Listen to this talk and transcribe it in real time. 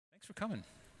for coming.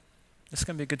 This is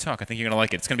going to be a good talk. I think you're going to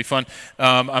like it. It's going to be fun.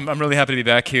 I'm really happy to be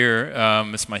back here.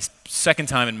 It's my second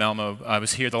time in Malmo. I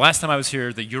was here. The last time I was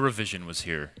here, the Eurovision was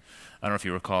here. I don't know if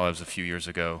you recall, it was a few years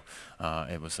ago.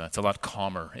 It's a lot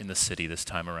calmer in the city this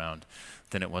time around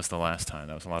than it was the last time.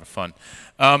 That was a lot of fun.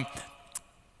 I'm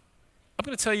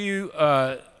going to tell you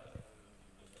a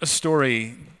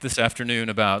story this afternoon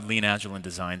about lean, agile, and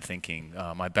design thinking.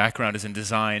 My background is in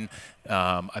design.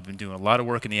 I've been doing a lot of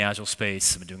work in the agile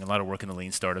space. I've been doing a lot of work in the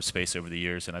lean startup space over the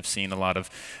years, and I've seen a lot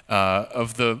of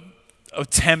the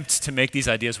attempts to make these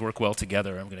ideas work well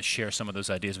together. I'm going to share some of those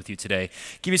ideas with you today.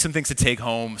 Give you some things to take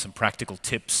home, some practical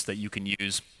tips that you can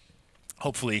use,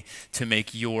 hopefully, to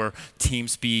make your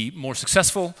teams be more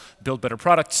successful, build better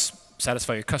products,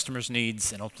 satisfy your customers'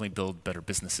 needs, and ultimately build better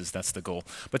businesses. That's the goal.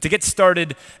 But to get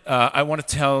started, I want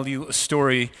to tell you a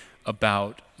story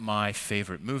about my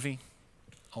favorite movie.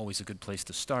 Always a good place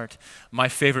to start. My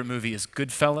favorite movie is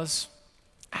Goodfellas.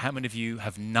 How many of you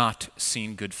have not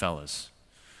seen Goodfellas?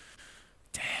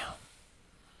 Damn.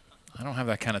 I don't have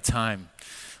that kind of time.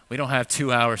 We don't have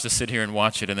 2 hours to sit here and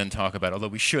watch it and then talk about it, although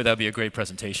we should. That would be a great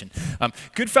presentation.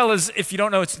 Goodfellas, if you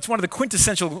don't know, it's one of the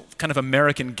quintessential kind of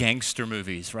American gangster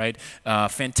movies, right?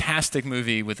 Fantastic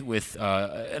movie with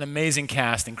an amazing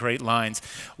cast and great lines.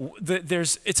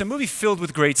 It's a movie filled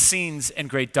with great scenes and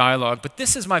great dialogue, but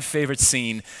this is my favorite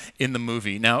scene in the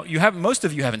movie. Now, most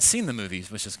of you haven't seen the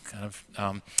movies, which is kind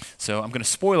of, so I'm going to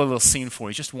spoil a little scene for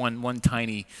you, just one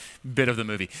tiny bit of the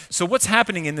movie. So what's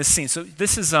happening in this scene? So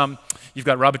this is, you've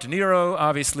got Robert De Niro,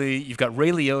 obviously, you've got Ray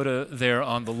Liotta there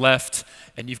on the left,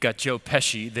 and you've got Joe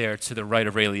Pesci there to the right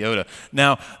of Ray Liotta.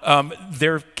 Now,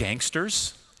 they're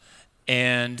gangsters,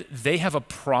 and they have a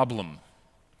problem,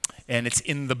 and it's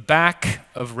in the back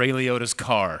of Ray Liotta's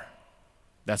car.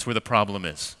 That's where the problem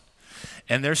is.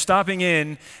 And they're stopping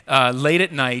in late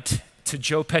at night to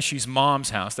Joe Pesci's mom's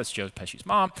house, that's Joe Pesci's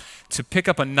mom, to pick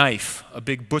up a knife, a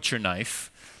big butcher knife,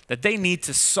 that they need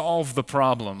to solve the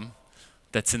problem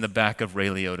that's in the back of Ray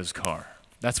Liotta's car.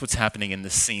 That's what's happening in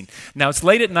this scene. Now, it's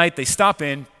late at night. They stop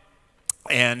in,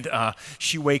 and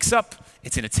she wakes up.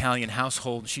 It's an Italian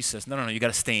household. And she says, no, you got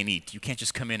to stay and eat. You can't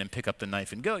just come in and pick up the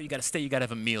knife and go. You got to stay. You got to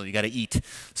have a meal. You got to eat.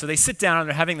 So they sit down, and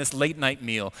they're having this late-night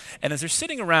meal. And as they're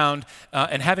sitting around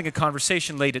and having a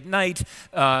conversation late at night,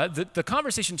 the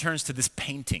conversation turns to this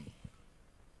painting.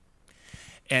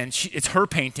 And it's her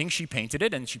painting, she painted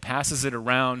it, and she passes it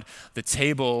around the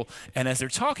table. And as they're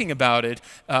talking about it,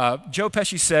 Joe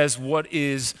Pesci says what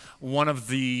is one of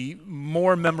the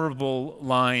more memorable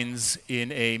lines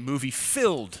in a movie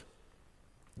filled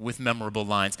with memorable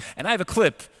lines. And I have a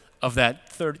clip of that,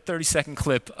 30-second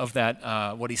clip of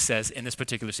that, what he says in this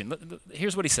particular scene.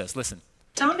 Here's what he says, listen.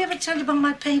 Tom, ever tell you about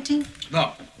my painting?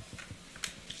 No.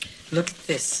 Look at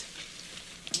this.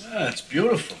 Ah, it's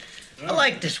beautiful. I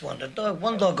like this one.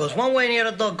 One dog goes one way and the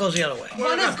other dog goes the other way.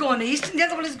 One is going east and the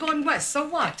other one is going west. So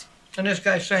what? And this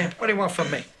guy's saying, what do you want from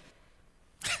me?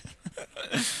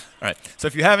 All right, so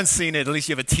if you haven't seen it, at least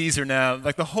you have a teaser now.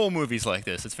 Like, the whole movie's like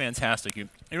this. It's fantastic. You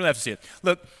really have to see it.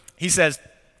 Look, he says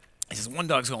one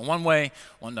dog's going one way,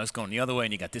 one dog's going the other way,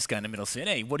 and you got this guy in the middle saying,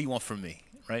 hey, what do you want from me?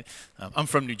 Right? I'm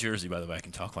from New Jersey, by the way. I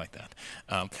can talk like that.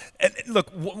 And look,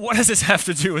 what does this have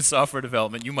to do with software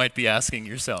development? You might be asking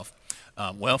yourself.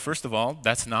 Well, first of all,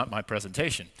 that's not my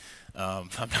presentation. I'm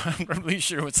not really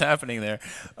sure what's happening there.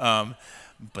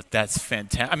 But that's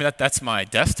fantastic. I mean, that's my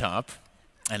desktop,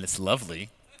 and it's lovely.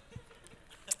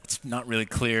 It's not really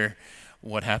clear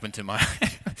what happened to my,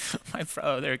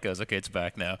 oh, there it goes. Okay, it's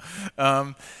back now.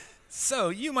 So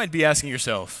you might be asking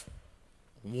yourself,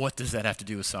 what does that have to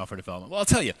do with software development? Well, I'll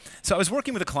tell you. So I was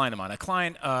working with a client of mine. A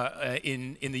client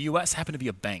in the US happened to be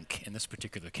a bank in this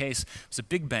particular case. It was a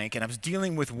big bank, and I was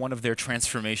dealing with one of their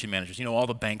transformation managers. You know, all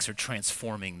the banks are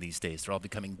transforming these days. They're all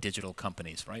becoming digital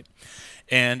companies, right?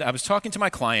 And I was talking to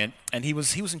my client, and he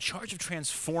was in charge of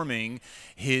transforming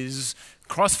his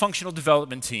cross-functional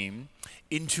development team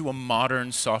into a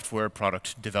modern software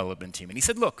product development team. And he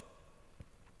said, look,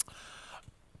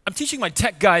 I'm teaching my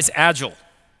tech guys Agile.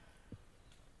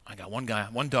 I got one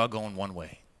dog going one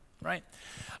way, right?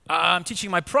 I'm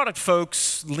teaching my product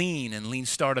folks lean and lean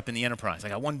startup in the enterprise. I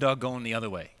got one dog going the other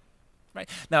way, right?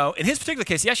 Now, in his particular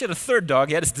case, he actually had a third dog.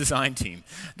 He had his design team.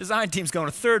 Design team's going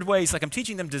a third way. He's like, I'm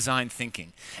teaching them design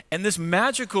thinking. And this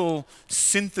magical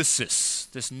synthesis,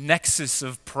 this nexus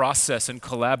of process and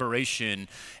collaboration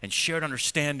and shared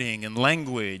understanding and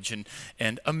language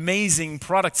and amazing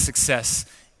product success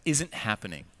isn't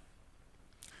happening.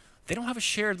 They don't have a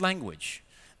shared language.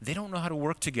 they don't know how to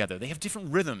work together. They have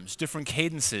different rhythms, different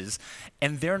cadences,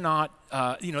 and they're not,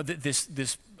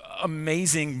 this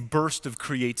amazing burst of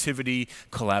creativity,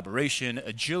 collaboration,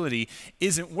 agility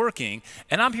isn't working.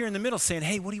 And I'm here in the middle saying,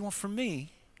 hey, what do you want from me?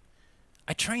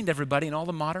 I trained everybody in all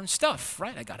the modern stuff,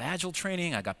 right? I got Agile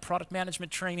training, I got product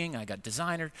management training, I got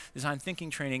design thinking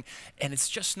training, and it's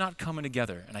just not coming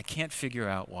together, and I can't figure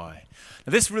out why.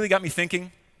 Now, this really got me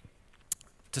thinking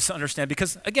to understand,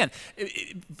 because again,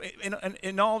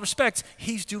 in all respects,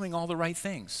 he's doing all the right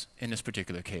things in this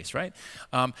particular case, right?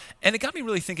 And it got me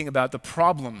really thinking about the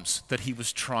problems that he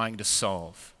was trying to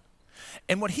solve.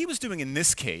 And what he was doing in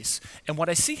this case, and what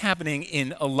I see happening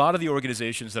in a lot of the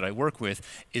organizations that I work with,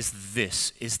 is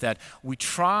that we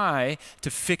try to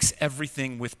fix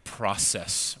everything with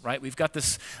process, right? We've got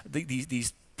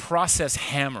these process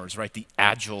hammers, right? The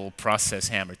Agile process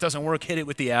hammer. It doesn't work, hit it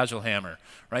with the Agile hammer,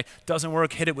 right? Doesn't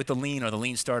work, hit it with the Lean or the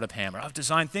Lean Startup hammer. Oh,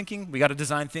 design thinking, we got a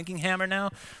design thinking hammer now?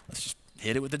 Let's just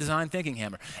hit it with the design thinking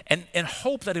hammer and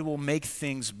hope that it will make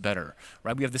things better,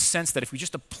 right? We have the sense that if we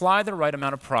just apply the right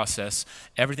amount of process,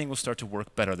 everything will start to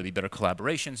work better. There'll be better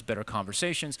collaborations, better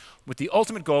conversations, with the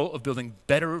ultimate goal of building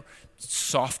better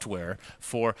software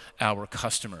for our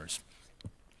customers.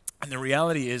 And the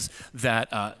reality is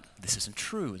that this isn't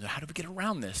true. How do we get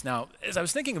around this? Now, as I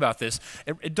was thinking about this,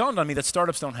 it dawned on me that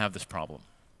startups don't have this problem,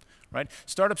 right?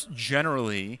 Startups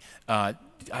generally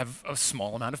have a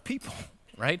small amount of people,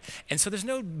 right? And so there's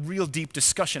no real deep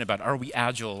discussion about, are we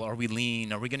Agile, are we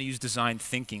Lean, are we going to use design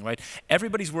thinking, right?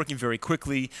 Everybody's working very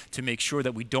quickly to make sure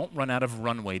that we don't run out of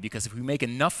runway, because if we make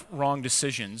enough wrong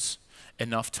decisions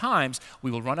enough times,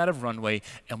 we will run out of runway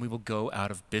and we will go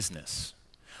out of business.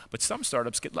 But some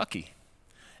startups get lucky,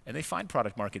 and they find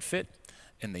product market fit,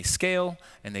 and they scale,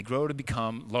 and they grow to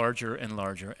become larger and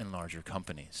larger and larger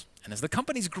companies. And as the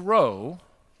companies grow,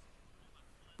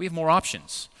 we have more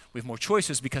options. We have more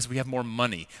choices because we have more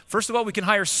money. First of all, we can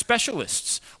hire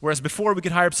specialists, whereas before we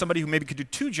could hire somebody who maybe could do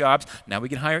 2 jobs. Now we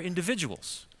can hire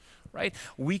individuals, right?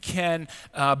 We can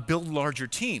build larger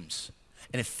teams.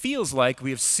 And it feels like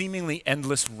we have seemingly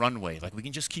endless runway, like we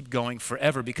can just keep going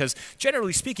forever, because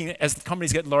generally speaking, as the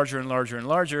companies get larger and larger and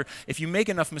larger, if you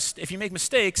make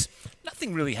mistakes,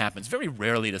 nothing really happens. Very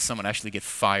rarely does someone actually get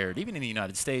fired, even in the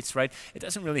United States, right? It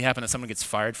doesn't really happen that someone gets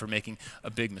fired for making a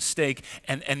big mistake.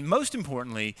 And most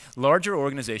importantly, larger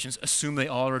organizations assume they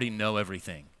already know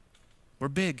everything. We're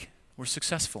big, we're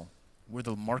successful, we're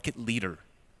the market leader,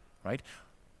 right?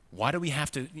 Why do we have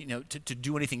to, to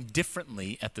do anything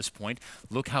differently at this point?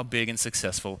 Look how big and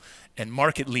successful and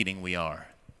market leading we are,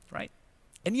 right?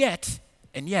 And yet,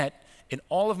 in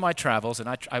all of my travels, and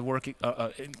I work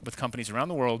with companies around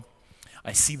the world,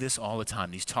 I see this all the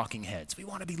time, these talking heads. We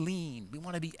want to be lean, we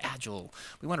want to be agile,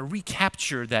 we want to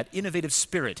recapture that innovative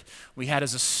spirit we had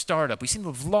as a startup. We seem to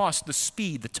have lost the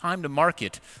speed, the time to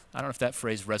market. I don't know if that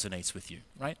phrase resonates with you,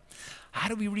 right? How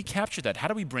do we recapture that? How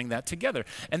do we bring that together?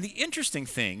 And the interesting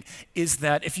thing is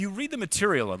that if you read the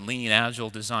material on lean,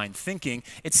 agile, design thinking,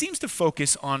 it seems to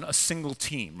focus on a single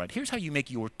team, right? Here's how you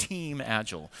make your team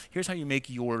agile. Here's how you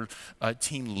make your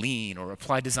team lean, or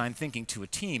apply design thinking to a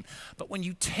team. But when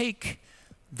you take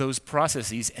those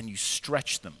processes and you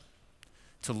stretch them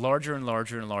to larger and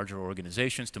larger and larger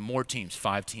organizations, to more teams,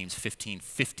 5 teams, 15,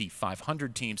 50,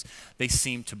 500 teams, they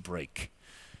seem to break.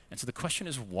 And so the question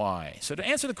is why? So to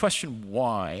answer the question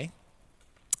why,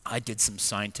 I did some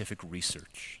scientific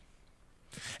research.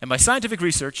 And by scientific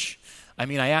research, I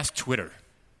mean I asked Twitter.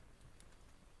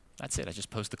 That's it, I just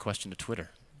posed the question to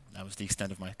Twitter. That was the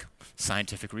extent of my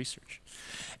scientific research.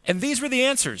 And these were the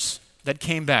answers that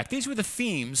came back. These were the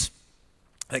themes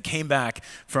that came back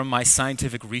from my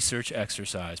scientific research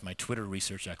exercise, my Twitter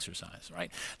research exercise,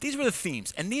 right? These were the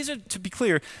themes. And these are, to be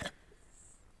clear,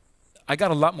 I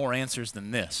got a lot more answers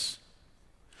than this.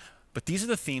 But these are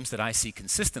the themes that I see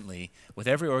consistently with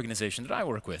every organization that I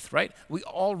work with, right? We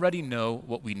already know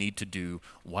what we need to do.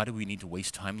 Why do we need to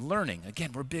waste time learning?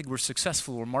 Again, we're big, we're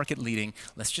successful, we're market leading.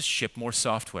 Let's just ship more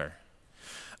software.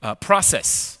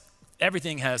 Process.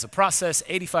 Everything has a process,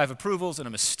 85 approvals, and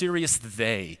a mysterious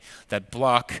they that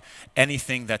block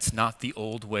anything that's not the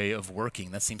old way of working.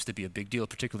 That seems to be a big deal,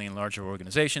 particularly in larger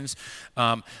organizations.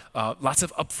 Lots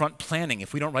of upfront planning.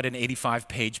 If we don't write an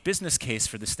 85-page business case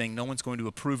for this thing, no one's going to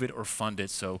approve it or fund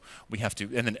it. So we have to,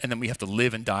 and then we have to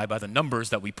live and die by the numbers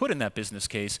that we put in that business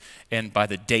case and by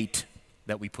the date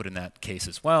that we put in that case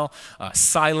as well.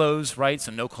 Silos, right?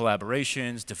 So no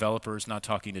collaborations, developers not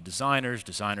talking to designers,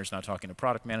 designers not talking to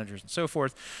product managers, and so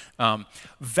forth.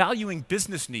 Valuing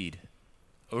business need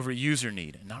over user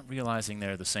need, and not realizing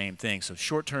they're the same thing. So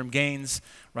short-term gains,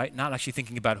 right? Not actually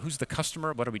thinking about who's the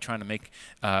customer, what are we trying to make,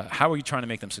 how are we trying to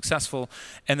make them successful,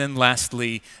 and then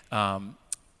lastly,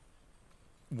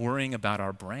 worrying about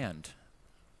our brand.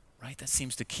 Right? That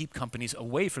seems to keep companies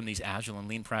away from these agile and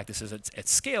lean practices at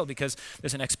scale because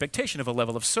there's an expectation of a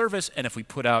level of service, and if we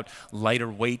put out lighter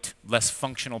weight, less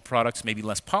functional products, maybe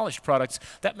less polished products,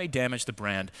 that may damage the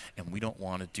brand, and we don't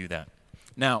want to do that.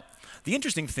 Now, the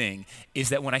interesting thing is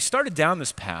that when I started down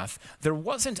this path, there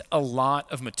wasn't a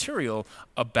lot of material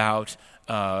about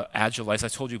Agile. As I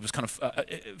told you, it was kind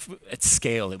of at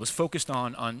scale. It was focused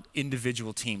on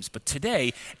individual teams. But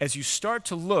today, as you start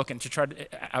to look and to try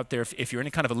to, out there, if you're in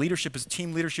any kind of a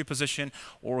team leadership position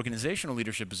or organizational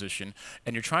leadership position,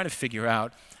 and you're trying to figure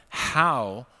out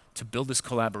how to build this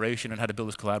collaboration and how to build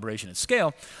this collaboration at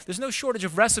scale, there's no shortage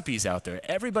of recipes out there.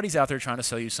 Everybody's out there trying to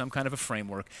sell you some kind of a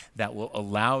framework that will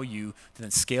allow you to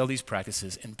then scale these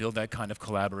practices and build that kind of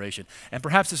collaboration. And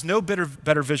perhaps there's no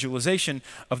better visualization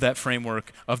of that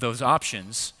framework, of those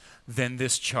options, than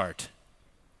this chart.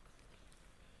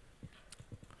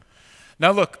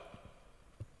 Now look,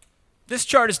 this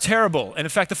chart is terrible. And in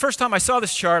fact, the first time I saw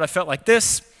this chart, I felt like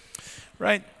this,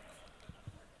 right?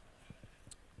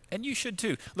 And you should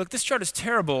too. Look, this chart is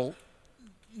terrible,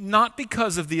 not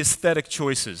because of the aesthetic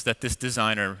choices that this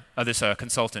designer, this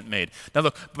consultant made. Now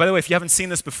look, by the way, if you haven't seen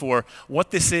this before,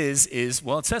 what this is,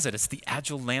 well, it says it. It's the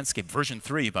Agile Landscape, version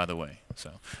 3, by the way.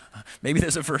 So maybe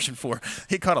there's a version 4.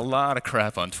 He caught a lot of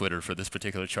crap on Twitter for this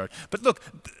particular chart. But look,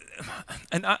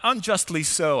 and unjustly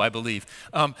so, I believe.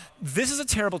 This is a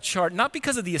terrible chart, not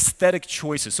because of the aesthetic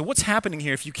choices. So what's happening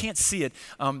here, if you can't see it,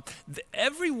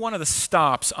 every one of the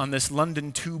stops on this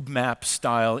London tube map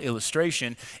style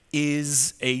illustration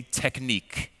is a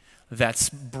technique that's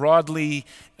broadly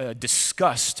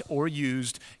discussed or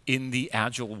used in the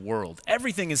Agile world.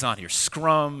 Everything is on here: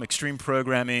 Scrum, extreme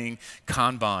programming,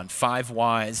 Kanban, 5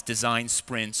 Whys, design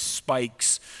sprints,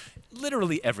 spikes,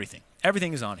 literally everything.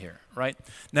 Everything is on here, right?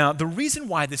 Now, the reason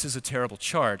why this is a terrible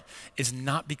chart is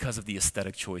not because of the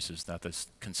aesthetic choices that this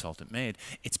consultant made.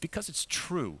 It's because it's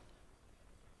true,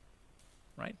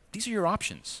 right? These are your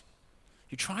options.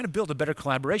 You're trying to build a better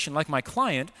collaboration, like my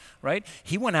client, right?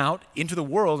 He went out into the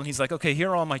world and he's like, okay, here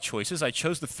are all my choices. I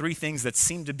chose the 3 things that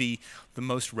seemed to be the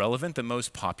most relevant, the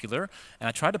most popular, and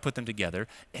I tried to put them together,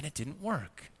 and it didn't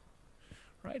work,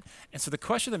 right? And so the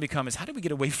question then becomes, how do we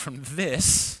get away from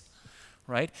this,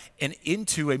 right, and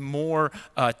into a more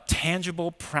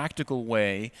tangible, practical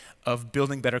way of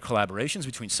building better collaborations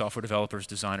between software developers,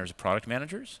 designers, and product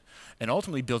managers, and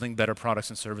ultimately building better products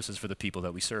and services for the people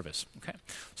that we service. Okay,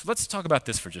 so let's talk about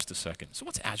this for just a second. So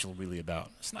what's Agile really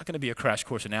about? It's not going to be a crash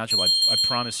course in Agile, I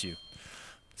promise you.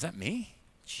 Is that me?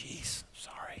 Jeez,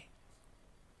 sorry.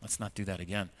 Let's not do that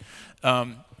again.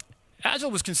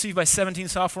 Agile was conceived by 17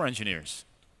 software engineers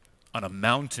on a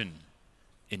mountain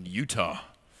in Utah,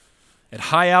 at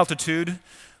high altitude,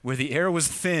 where the air was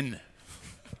thin,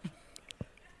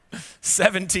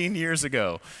 17 years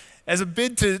ago, as a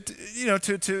bid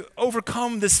to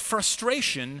overcome this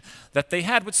frustration that they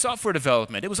had with software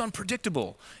development. It was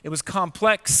unpredictable. It was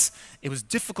complex. It was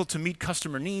difficult to meet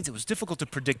customer needs. It was difficult to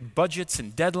predict budgets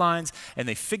and deadlines, and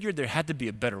they figured there had to be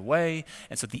a better way.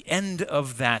 And so at the end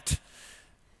of that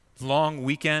long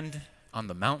weekend on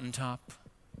the mountaintop,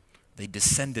 they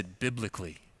descended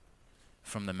biblically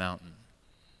from the mountain,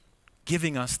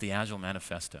 giving us the Agile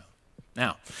Manifesto.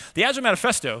 Now, the Agile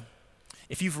Manifesto,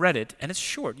 if you've read it, and it's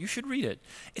short, you should read it.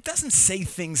 It doesn't say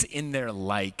things in there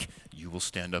like, you will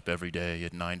stand up every day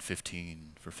at 9:15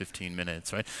 for 15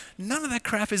 minutes, right? None of that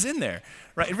crap is in there,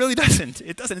 right? It really doesn't.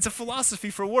 It doesn't. It's a philosophy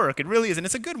for work. It really is, and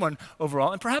it's a good one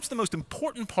overall. And perhaps the most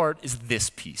important part is this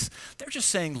piece. They're just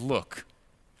saying, look,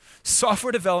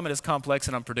 software development is complex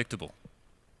and unpredictable,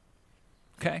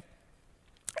 okay?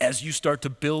 As you start to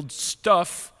build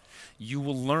stuff, you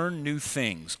will learn new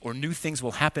things, or new things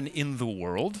will happen in the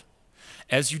world.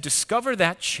 As you discover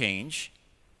that change,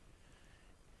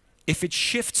 if it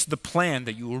shifts the plan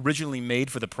that you originally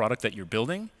made for the product that you're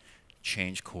building,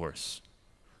 change course.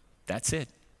 That's it.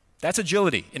 That's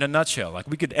agility in a nutshell. Like,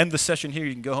 we could end the session here.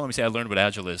 You can go home and say, I learned what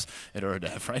Agile is at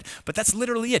Øredev, right? But that's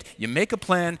literally it. You make a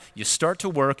plan, you start to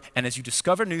work, and as you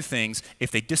discover new things,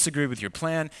 if they disagree with your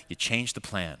plan, you change the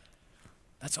plan.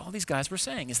 That's all these guys were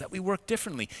saying, is that we work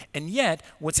differently. And yet,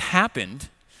 what's happened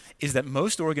is that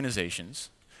most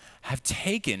organizations have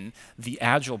taken the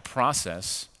Agile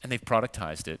process and they've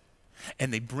productized it,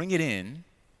 and they bring it in,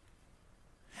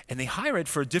 and they hire it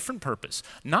for a different purpose.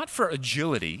 Not for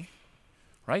agility,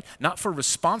 right? Not for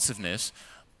responsiveness,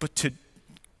 but to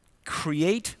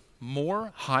create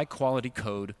more high-quality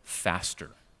code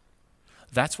faster.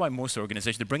 That's why most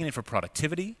organizations, they're bringing in for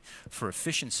productivity, for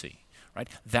efficiency. Right?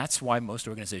 That's why most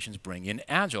organizations bring in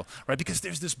Agile, right? Because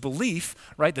there's this belief,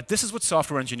 right, that this is what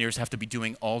software engineers have to be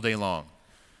doing all day long,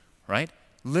 right?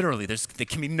 Literally, there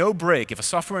can be no break. If a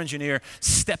software engineer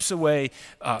steps away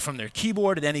from their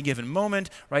keyboard at any given moment,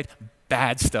 right,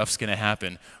 bad stuff's going to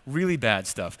happen, really bad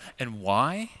stuff. And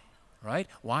why? Right?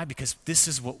 Why? Because this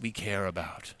is what we care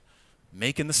about,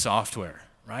 making the software.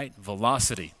 Right?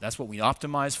 Velocity. That's what we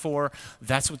optimize for.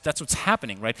 That's what's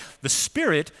happening, right? The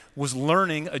spirit was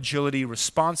learning agility,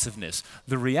 responsiveness.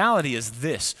 The reality is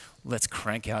this: let's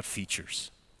crank out features,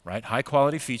 right? High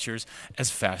quality features as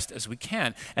fast as we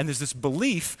can. And there's this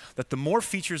belief that the more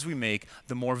features we make,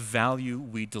 the more value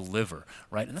we deliver,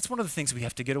 right? And that's one of the things we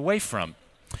have to get away from,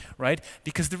 right?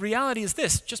 Because the reality is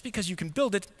this: just because you can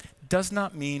build it does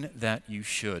not mean that you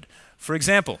should. For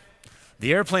example,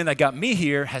 the airplane that got me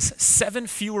here has 7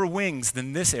 fewer wings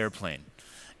than this airplane,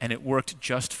 and it worked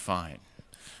just fine,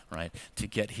 right, to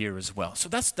get here as well. So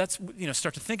that's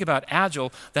start to think about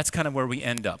Agile, that's kind of where we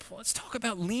end up. Well, let's talk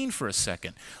about Lean for a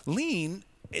second. Lean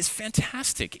is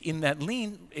fantastic in that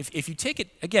Lean, if you take it,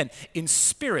 again, in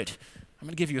spirit. I'm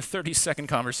going to give you a 30-second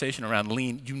conversation around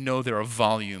Lean. You know there are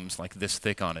volumes like this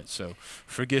thick on it, so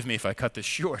forgive me if I cut this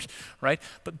short, right?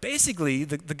 But basically,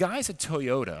 the guys at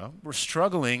Toyota were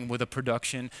struggling with a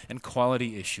production and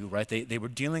quality issue, right? They were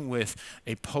dealing with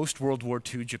a post-World War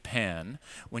II Japan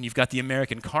when you've got the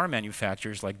American car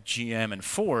manufacturers like GM and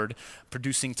Ford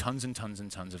producing tons and tons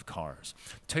and tons of cars.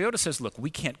 Toyota says, look,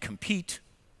 we can't compete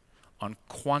on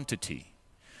quantity,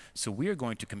 so we are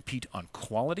going to compete on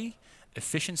quality,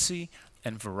 efficiency,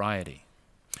 and variety.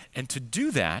 And to do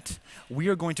that, we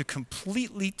are going to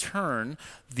completely turn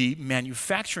the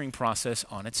manufacturing process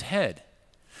on its head.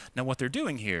 Now, what they're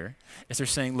doing here is they're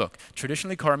saying, look,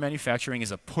 traditionally car manufacturing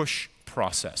is a push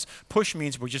process. Push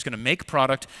means we're just going to make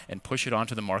product and push it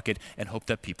onto the market and hope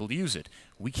that people use it.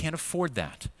 We can't afford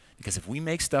that, because if we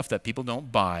make stuff that people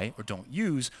don't buy or don't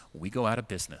use, we go out of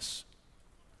business.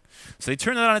 So they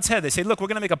turn it on its head. They say, look, we're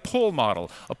going to make a pull model.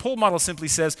 A pull model simply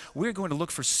says we're going to look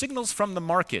for signals from the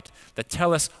market that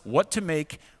tell us what to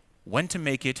make, when to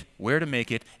make it, where to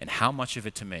make it, and how much of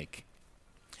it to make.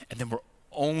 And then we're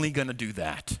only going to do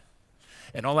that.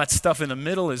 And all that stuff in the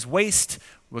middle is waste.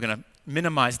 We're going to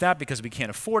minimize that because we can't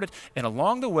afford it. And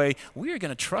along the way, we are going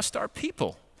to trust our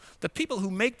people, the people who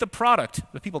make the product,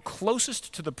 the people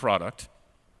closest to the product,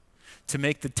 to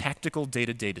make the tactical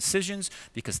day-to-day decisions,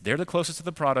 because they're the closest to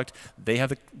the product. They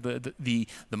have the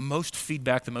most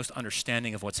feedback, the most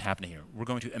understanding of what's happening here. We're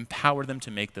going to empower them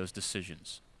to make those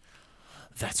decisions.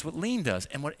 That's what Lean does.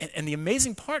 And the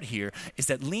amazing part here is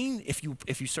that Lean, if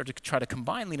you start to try to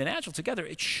combine Lean and Agile together,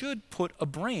 it should put a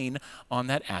brain on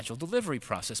that Agile delivery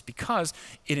process, because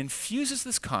it infuses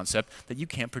this concept that you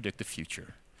can't predict the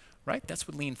future. Right? That's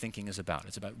what Lean thinking is about.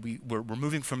 It's about we're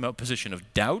moving from a position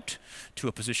of doubt to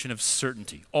a position of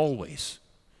certainty, always.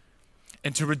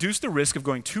 And to reduce the risk of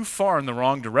going too far in the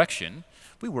wrong direction,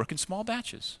 we work in small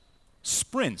batches.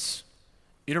 Sprints,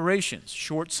 iterations,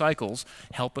 short cycles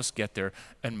help us get there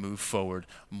and move forward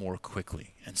more quickly.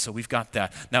 And so we've got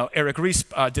that. Now, Eric Ries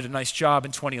did a nice job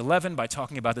in 2011 by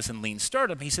talking about this in Lean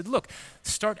Startup. He said, look,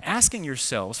 start asking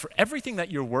yourselves for everything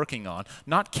that you're working on,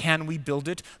 not can we build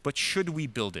it, but should we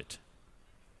build it,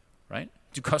 right?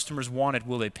 Do customers want it?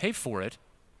 Will they pay for it?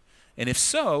 And if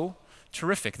so,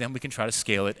 terrific, then we can try to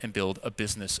scale it and build a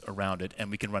business around it,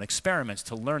 and we can run experiments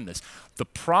to learn this. The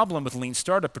problem with Lean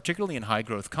Startup, particularly in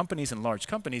high-growth companies and large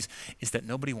companies, is that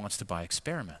nobody wants to buy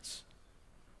experiments.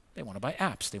 They want to buy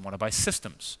apps. They want to buy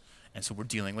systems. And so we're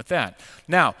dealing with that.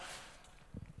 Now,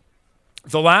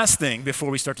 the last thing before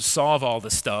we start to solve all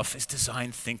this stuff is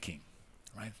design thinking,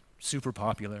 right? Super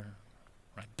popular,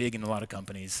 right? Big in a lot of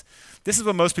companies. This is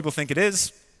what most people think it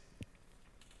is.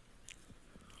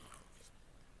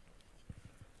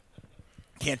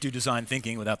 Can't do design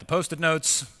thinking without the Post-it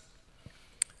notes.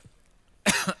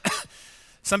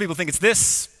 Some people think it's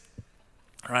this.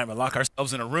 All right, we'll lock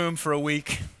ourselves in a room for a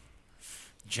week,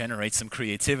 generate some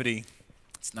creativity.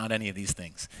 It's not any of these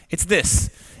things. It's this.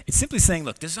 It's simply saying,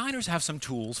 look, designers have some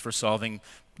tools for solving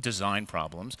design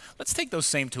problems. Let's take those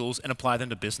same tools and apply them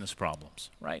to business problems,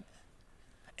 right?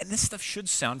 And this stuff should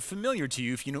sound familiar to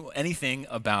you if you know anything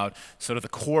about sort of the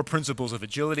core principles of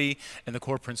agility and the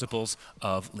core principles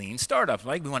of Lean Startup,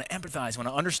 right? We want to empathize, we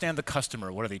want to understand the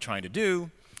customer. What are they trying to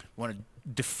do? We want to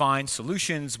define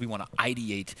solutions. We want to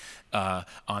ideate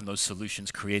on those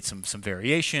solutions, create some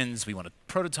variations. We want to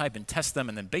prototype and test them.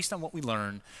 And then based on what we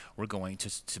learn, we're going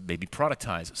to maybe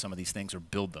productize some of these things or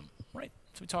build them, right?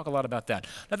 So we talk a lot about that.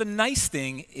 Now the nice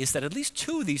thing is that at least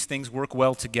two of these things work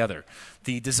well together.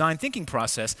 The design thinking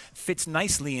process fits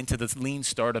nicely into the lean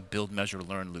startup build, measure,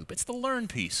 learn loop. It's the learn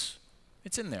piece.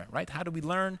 It's in there, right? How do we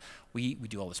learn? We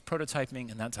do all this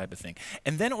prototyping and that type of thing.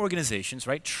 And then organizations,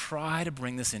 right, try to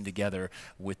bring this in together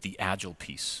with the Agile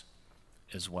piece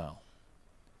as well.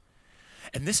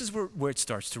 And this is where it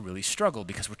starts to really struggle,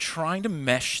 because we're trying to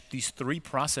mesh these three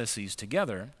processes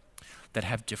together that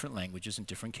have different languages and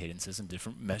different cadences and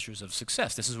different measures of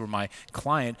success. This is where my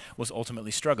client was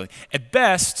ultimately struggling. At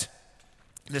best,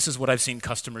 this is what I've seen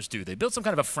customers do. They build some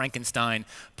kind of a Frankenstein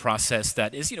process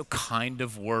that is, kind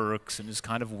of works and is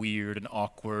kind of weird and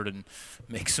awkward and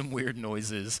makes some weird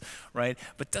noises, right?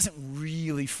 But doesn't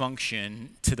really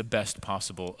function to the best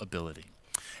possible ability.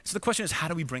 So the question is, how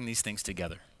do we bring these things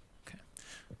together? Okay.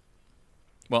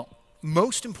 Well,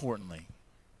 most importantly,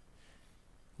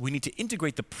 we need to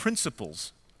integrate the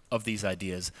principles of these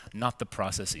ideas, not the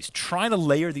processes. Trying to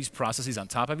layer these processes on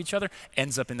top of each other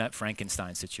ends up in that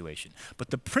Frankenstein situation.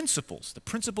 But the principles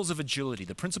of agility,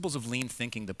 the principles of lean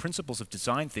thinking, the principles of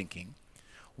design thinking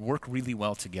work really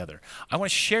well together. I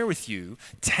want to share with you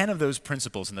 10 of those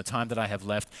principles in the time that I have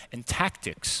left, and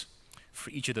tactics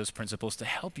for each of those principles to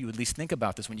help you at least think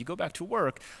about this. When you go back to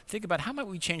work, think about how might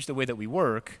we change the way that we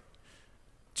work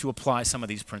to apply some of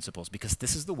these principles, because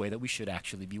this is the way that we should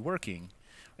actually be working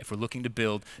if we're looking to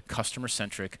build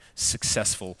customer-centric,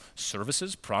 successful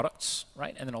services, products,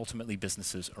 right? And then ultimately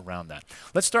businesses around that.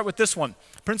 Let's start with this one.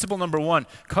 Principle number 1,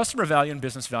 customer value and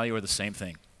business value are the same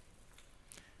thing.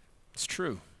 It's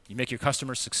true. You make your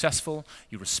customers successful,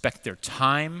 you respect their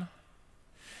time,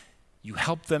 you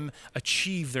help them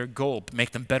achieve their goal,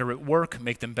 make them better at work,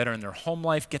 make them better in their home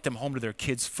life, get them home to their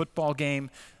kids' football game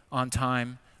on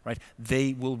time. Right?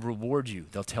 They will reward you.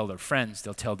 They'll tell their friends,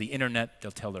 they'll tell the internet, they'll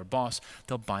tell their boss,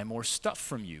 they'll buy more stuff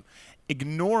from you.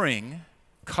 Ignoring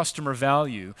customer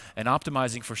value and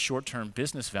optimizing for short-term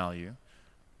business value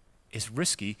is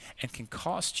risky and can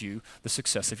cost you the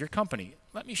success of your company.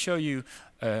 Let me show you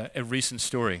a recent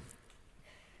story.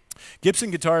 Gibson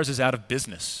Guitars is out of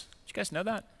business. Did you guys know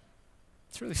that?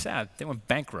 It's really sad. They went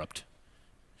bankrupt.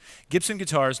 Gibson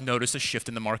Guitars noticed a shift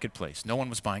in the marketplace. No one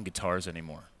was buying guitars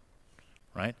anymore.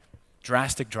 Right?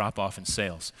 Drastic drop-off in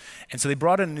sales. And so they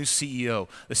brought in a new CEO.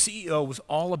 The CEO was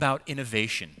all about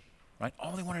innovation. Right?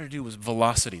 All they wanted to do was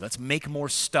velocity. Let's make more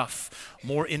stuff,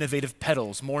 more innovative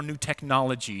pedals, more new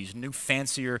technologies, new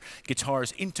fancier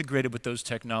guitars integrated with those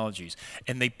technologies.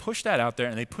 And they pushed that out there,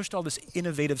 and they pushed all this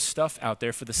innovative stuff out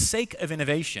there for the sake of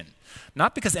innovation.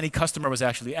 Not because any customer was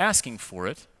actually asking for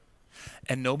it,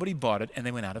 and nobody bought it, and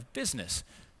they went out of business.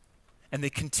 And they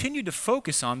continued to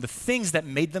focus on the things that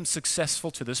made them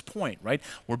successful to this point, right?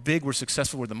 We're big, we're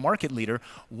successful, we're the market leader.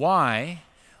 Why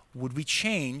would we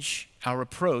change our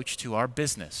approach to our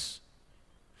business?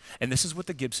 And this is what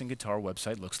the Gibson Guitar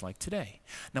website looks like today.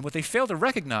 Now, what they failed to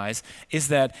recognize is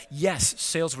that, yes,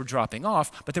 sales were dropping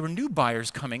off, but there were new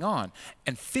buyers coming on.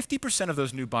 And 50% of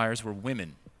those new buyers were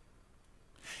women.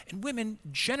 And women,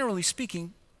 generally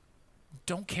speaking,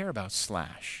 don't care about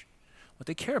Slash. What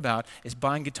they care about is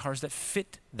buying guitars that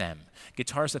fit them,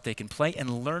 guitars that they can play,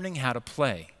 and learning how to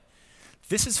play.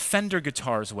 This is Fender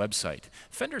Guitar's website.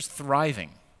 Fender's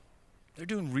thriving. They're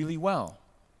doing really well.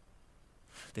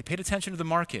 They paid attention to the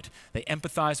market. They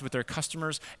empathized with their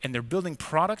customers, and they're building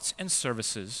products and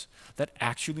services that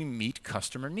actually meet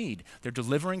customer need. They're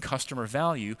delivering customer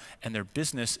value, and their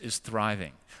business is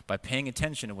thriving. By paying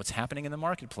attention to what's happening in the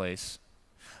marketplace,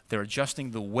 they're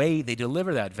adjusting the way they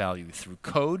deliver that value through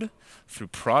code, through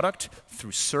product,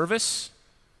 through service,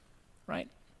 right?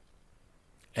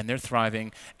 And they're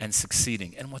thriving and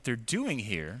succeeding. And what they're doing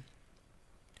here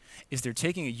is they're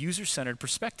taking a user-centered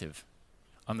perspective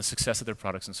on the success of their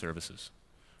products and services,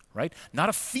 right? Not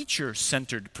a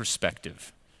feature-centered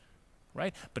perspective,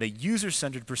 right? But a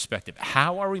user-centered perspective.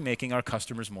 How are we making our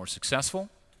customers more successful,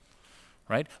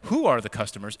 right? Who are the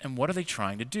customers, and what are they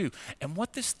trying to do? And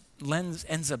what this lens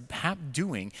ends up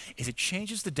doing is it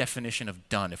changes the definition of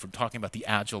done, if we're talking about the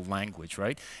Agile language,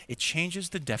 right? It changes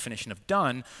the definition of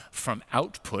done from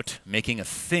output, making a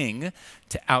thing,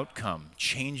 to outcome,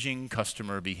 changing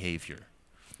customer behavior.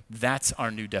 That's our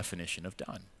new definition of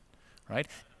done, right?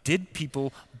 Did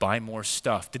people buy more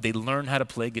stuff? Did they learn how to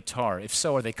play guitar? If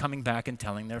so, are they coming back and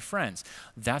telling their friends?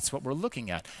 That's what we're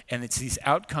looking at. And it's these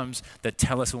outcomes that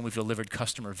tell us when we've delivered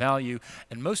customer value.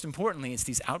 And most importantly, it's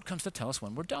these outcomes that tell us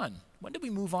when we're done. When do we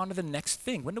move on to the next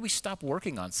thing? When do we stop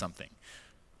working on something,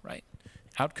 right?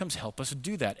 Outcomes help us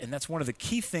do that. And that's one of the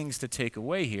key things to take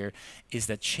away here, is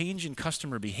that change in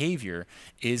customer behavior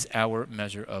is our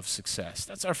measure of success.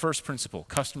 That's our first principle.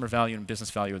 Customer value and business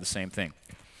value are the same thing.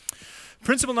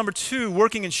 Principle number 2,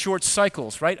 working in short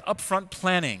cycles, right? Upfront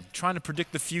planning, trying to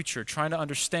predict the future, trying to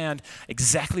understand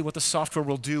exactly what the software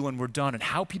will do when we're done and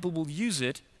how people will use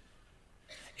it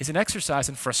is an exercise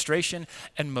in frustration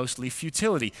and mostly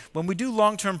futility. When we do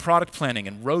long-term product planning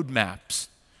and roadmaps,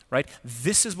 right,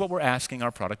 this is what we're asking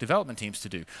our product development teams to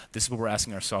do. This is what we're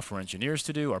asking our software engineers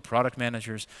to do, our product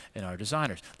managers, and our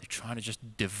designers. They're trying to just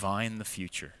divine the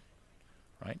future,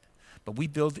 right? But we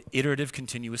build iterative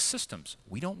continuous systems.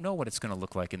 We don't know what it's going to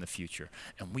look like in the future,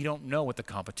 and we don't know what the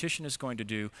competition is going to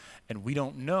do, and we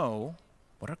don't know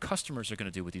what our customers are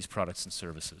going to do with these products and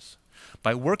services.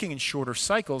 By working in shorter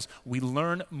cycles, we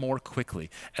learn more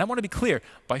quickly. And I want to be clear,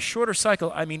 by shorter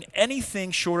cycle, I mean anything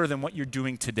shorter than what you're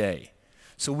doing today.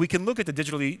 So we can look at the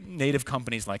digitally native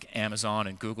companies like Amazon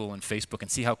and Google and Facebook and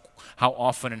see how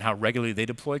often and how regularly they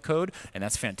deploy code, and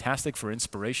that's fantastic for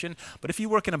inspiration. But if you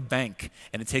work in a bank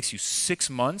and it takes you 6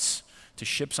 months to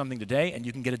ship something today and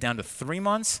you can get it down to 3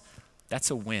 months,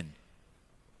 that's a win.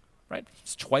 Right?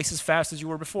 It's twice as fast as you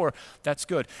were before. That's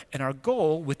good. And our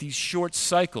goal with these short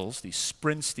cycles, these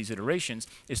sprints, these iterations,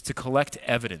 is to collect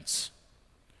evidence.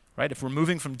 Right? If we're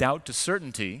moving from doubt to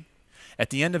certainty, at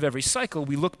the end of every cycle,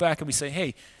 we look back and we say,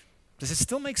 hey, does it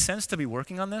still make sense to be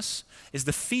working on this? Is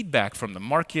the feedback from the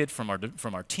market, from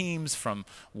our teams, from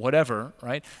whatever,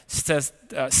 right,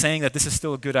 saying that this is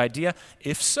still a good idea?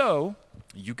 If so,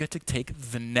 you get to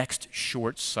take the next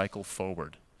short cycle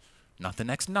forward. Not the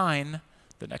next 9,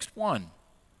 the next 1,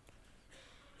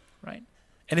 right?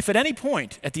 And if at any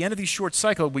point, at the end of these short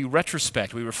cycles, we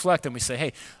retrospect, we reflect, and we say,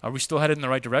 hey, are we still headed in the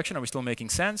right direction? Are we still making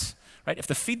sense? Right? If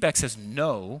the feedback says,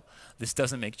 no, this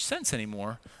doesn't make sense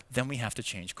anymore, then we have to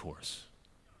change course.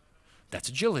 That's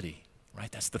agility,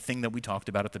 right? That's the thing that we talked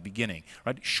about at the beginning,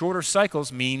 right? Shorter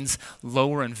cycles means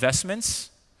lower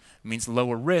investments, means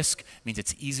lower risk, means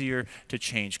it's easier to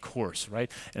change course,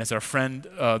 right? And as our friend,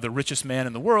 the richest man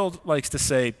in the world, likes to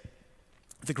say,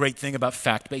 the great thing about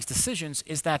fact-based decisions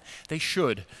is that they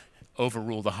should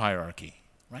overrule the hierarchy,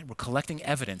 right? We're collecting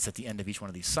evidence at the end of each one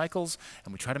of these cycles,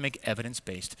 and we try to make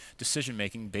evidence-based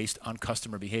decision-making based on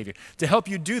customer behavior. To help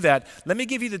you do that, let me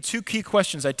give you the 2 key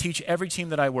questions I teach every team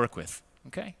that I work with,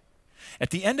 okay? At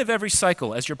the end of every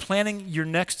cycle, as you're planning your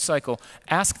next cycle,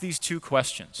 ask these 2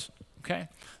 questions, okay?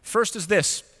 First is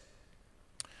this: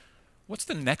 what's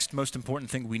the next most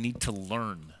important thing we need to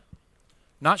learn?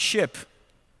 Not ship.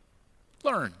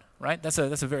 Learn, right? That's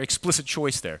a very explicit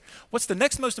choice there. What's the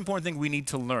next most important thing we need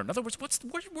to learn? In other words,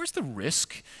 where's the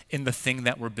risk in the thing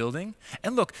that we're building?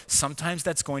 And look, sometimes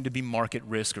that's going to be market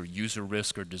risk or user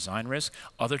risk or design risk.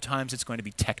 Other times it's going to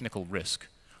be technical risk.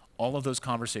 All of those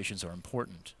conversations are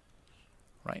important,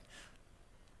 right?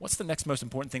 What's the next most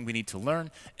important thing we need to learn?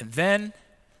 And then,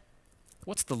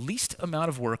 what's the least amount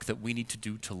of work that we need to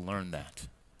do to learn that?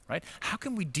 Right? How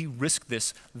can we de-risk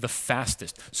this the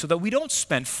fastest so that we don't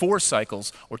spend 4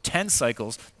 cycles or 10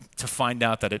 cycles to find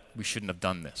out that we shouldn't have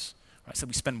done this? Right? So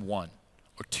we spend 1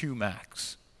 or 2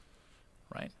 max.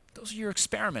 Right? Those are your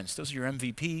experiments. Those are your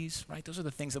MVPs. Right? Those are the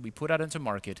things that we put out into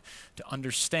market to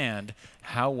understand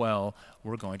how well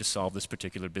we're going to solve this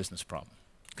particular business problem.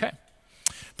 Okay.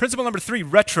 Principle number 3,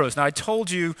 retros. Now, I told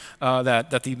you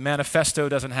that the manifesto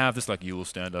doesn't have this, like, you will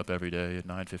stand up every day at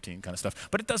 9:15 kind of stuff,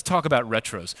 but it does talk about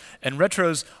retros, and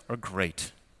retros are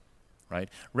great, right?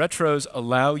 Retros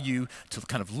allow you to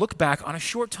kind of look back on a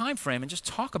short time frame and just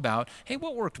talk about, hey,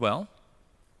 what worked well,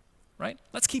 right?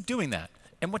 Let's keep doing that.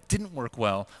 And what didn't work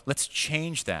well, let's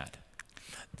change that.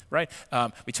 Right?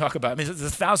 We talk about, I mean, there's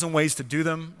 1,000 ways to do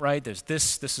them, right? There's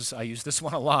this, I use this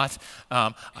one a lot.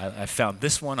 I found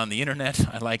this one on the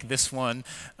internet. I like this one.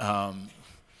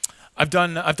 I've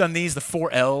done these, the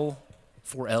 4Ls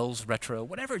retro,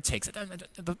 whatever it takes.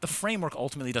 The framework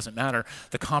ultimately doesn't matter.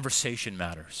 The conversation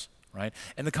matters, right?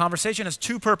 And the conversation has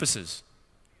 2 purposes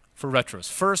for retros.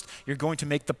 First, you're going to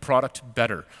make the product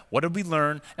better. What did we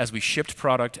learn as we shipped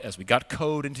product, as we got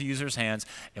code into users' hands,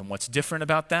 and what's different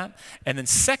about that? And then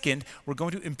second, we're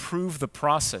going to improve the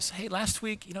process. Hey, last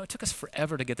week, it took us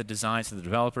forever to get the designs to the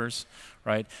developers,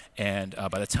 right? And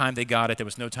by the time they got it, there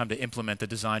was no time to implement the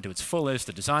design to its fullest.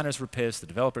 The designers were pissed. The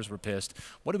developers were pissed.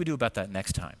 What do we do about that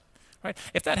next time, right?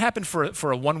 If that happened for a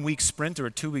 1-week sprint or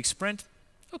a 2-week sprint,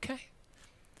 okay,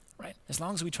 right? As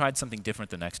long as we tried something different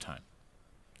the next time.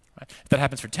 Right? If that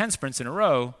happens for 10 sprints in a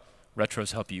row,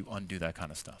 retros help you undo that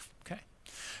kind of stuff. Okay.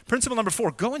 Principle number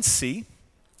 4, go and see.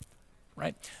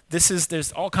 Right?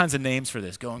 There's all kinds of names for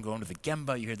this. Go into the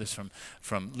Gemba. You hear this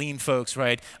from lean folks,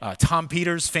 right? Tom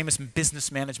Peters, famous business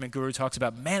management guru, talks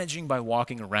about managing by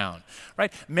walking around.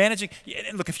 Right? Managing.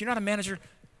 And look, if you're not a manager,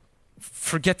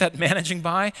 forget that managing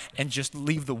by and just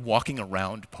leave the walking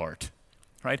around part.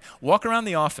 right? Walk around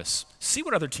the office, see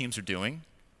what other teams are doing,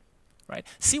 right?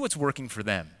 See what's working for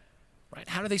them, right?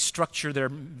 How do they structure their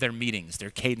meetings, their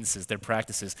cadences, their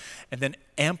practices, and then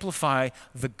amplify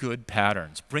the good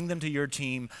patterns. Bring them to your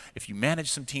team. If you manage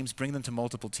some teams, bring them to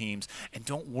multiple teams, and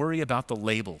don't worry about the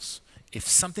labels. If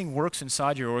something works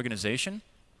inside your organization,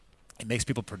 it makes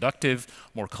people productive,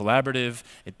 more collaborative,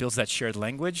 it builds that shared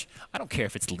language. I don't care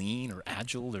if it's lean or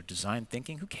agile or design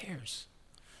thinking, who cares?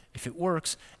 If it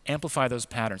works, amplify those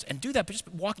patterns. And do that, but just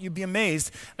walk, you'd be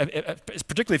amazed,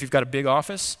 particularly if you've got a big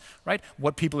office, right,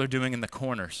 what people are doing in the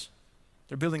corners.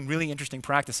 They're building really interesting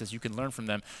practices. You can learn from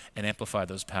them and amplify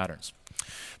those patterns.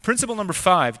 Principle number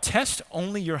 5, test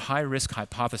only your high-risk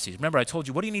hypotheses. Remember, I told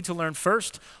you, what do you need to learn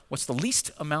first? What's the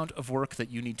least amount of work that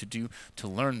you need to do to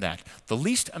learn that? The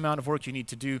least amount of work you need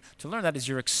to do to learn that is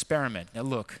your experiment. Now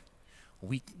look,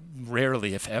 we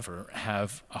rarely, if ever,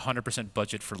 have 100%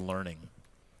 budget for learning.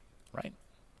 Right?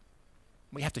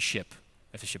 We have to ship.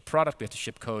 We have to ship product, we have to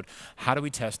ship code. How do we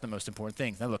test the most important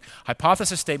things? Now look,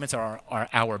 hypothesis statements are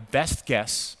our best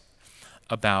guess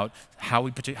about how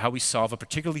we solve a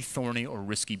particularly thorny or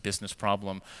risky business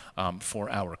problem for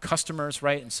our customers,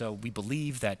 right? And so we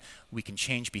believe that we can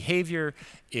change behavior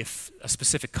if a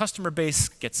specific customer base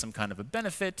gets some kind of a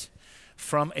benefit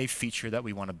from a feature that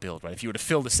we want to build, right? If you were to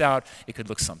fill this out, it could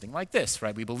look something like this,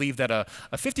 right? We believe that a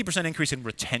 50% increase in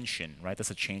retention, right?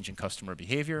 That's a change in customer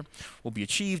behavior, will be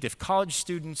achieved if college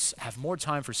students have more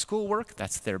time for schoolwork.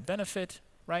 That's their benefit,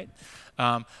 right?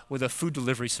 With a food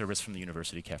delivery service from the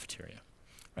university cafeteria,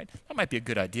 right? That might be a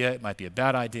good idea. It might be a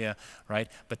bad idea, right?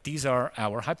 But these are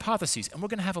our hypotheses, and we're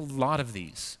going to have a lot of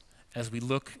these as we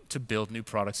look to build new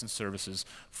products and services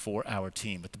for our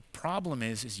team. But the problem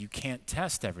is you can't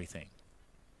test everything,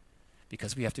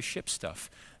 because we have to ship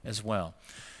stuff as well.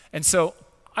 And so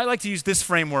I like to use this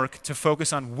framework to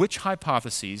focus on which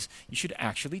hypotheses you should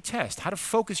actually test, how to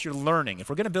focus your learning. If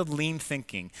we're going to build lean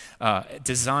thinking,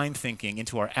 design thinking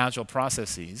into our agile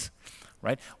processes,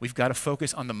 right, we've got to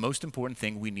focus on the most important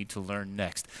thing we need to learn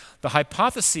next. The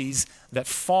hypotheses that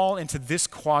fall into this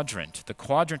quadrant, the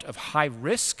quadrant of high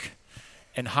risk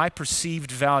and high perceived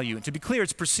value. And to be clear,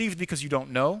 it's perceived because you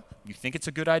don't know. You think it's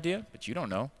a good idea, but you don't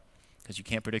know, because you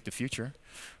can't predict the future,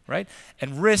 right?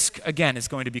 And risk, again, is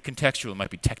going to be contextual. It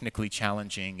might be technically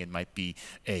challenging. It might be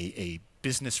a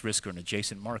business risk or an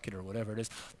adjacent market or whatever it is.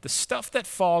 The stuff that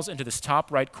falls into this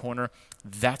top right corner,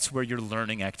 that's where your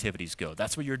learning activities go.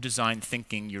 That's where your design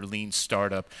thinking, your lean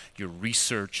startup, your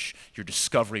research, your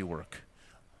discovery work,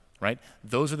 right?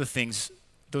 Those are the things,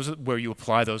 those are where you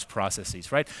apply those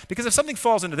processes, right? Because if something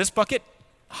falls into this bucket,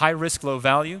 high risk, low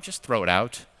value, just throw it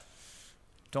out.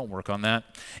 Don't work on that.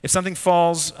 If something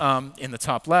falls in the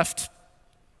top left,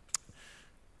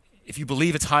 if you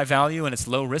believe it's high value and it's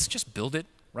low risk, just build it.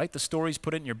 Write the stories,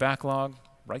 put it in your backlog,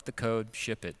 write the code,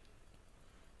 ship it.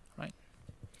 Right?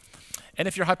 And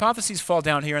if your hypotheses fall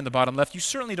down here in the bottom left, you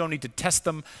certainly don't need to test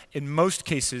them. In most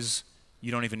cases,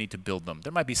 you don't even need to build them.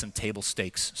 There might be some table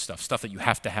stakes stuff that you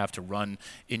have to run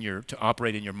to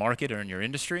operate in your market or in your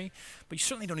industry, but you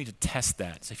certainly don't need to test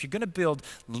that. So if you're going to build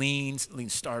lean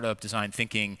startup, design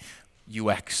thinking,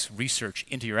 UX, research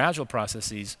into your agile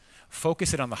processes,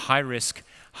 focus it on the high risk,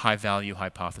 high value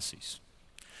hypotheses.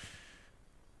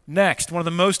 Next, one of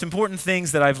the most important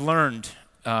things that I've learned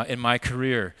in my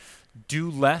career, do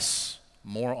less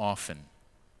more often.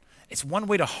 It's one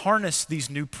way to harness these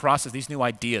new processes, these new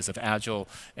ideas of agile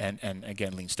and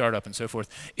again, lean startup and so forth,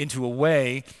 into a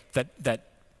way that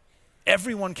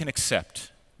everyone can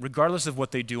accept, regardless of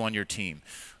what they do on your team,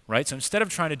 right? So instead of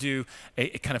trying to do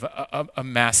a kind of a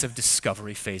massive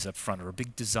discovery phase up front or a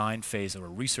big design phase or a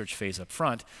research phase up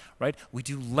front, right? We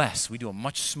do less. We do a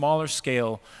much smaller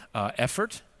scale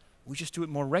effort. We just do it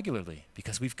more regularly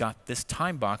because we've got this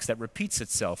time box that repeats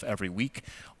itself every week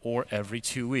or every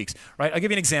 2 weeks, right? I'll give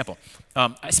you an example.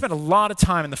 I spent a lot of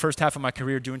time in the first half of my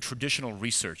career doing traditional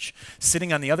research,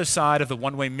 sitting on the other side of the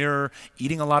one-way mirror,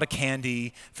 eating a lot of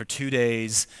candy for 2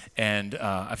 days, and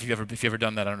if you've ever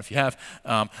done that, I don't know if you have,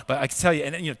 but I can tell you,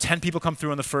 and 10 people come through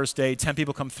on the first day, 10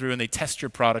 people come through, and they test your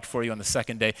product for you on the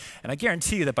second day, and I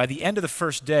guarantee you that by the end of the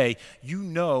first day, you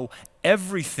know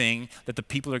everything that the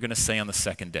people are going to say on the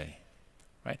second day,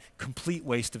 right? Complete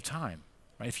waste of time,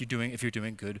 right? If you're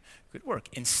doing good work.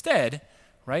 Instead,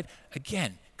 right?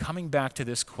 Again, coming back to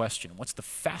this question, what's the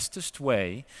fastest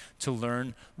way to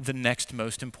learn the next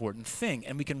most important thing?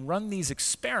 And we can run these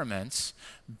experiments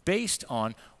based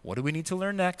on what do we need to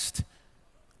learn next?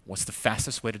 What's the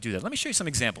fastest way to do that? Let me show you some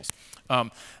examples.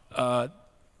 The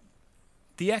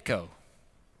Echo.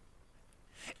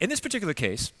 In this particular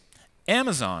case,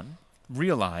 Amazon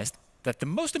realized that the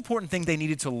most important thing they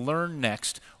needed to learn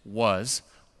next was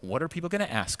what are people going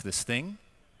to ask this thing?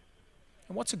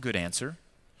 And what's a good answer?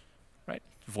 Right?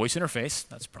 Voice interface,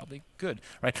 that's probably good.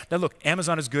 Right? Now look,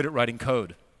 Amazon is good at writing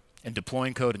code and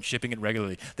deploying code and shipping it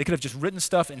regularly. They could have just written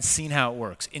stuff and seen how it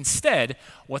works. Instead,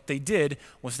 what they did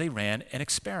was they ran an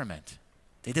experiment.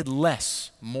 They did less,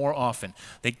 more often.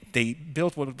 They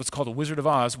built what's called a Wizard of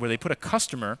Oz, where they put a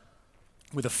customer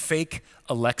with a fake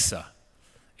Alexa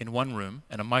in one room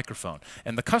and a microphone.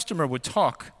 And the customer would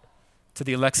talk to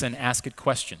the Alexa and ask it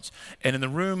questions. And in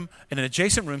an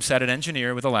adjacent room sat an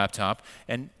engineer with a laptop,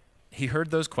 and he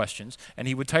heard those questions, and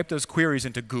he would type those queries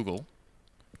into Google,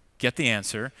 get the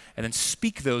answer, and then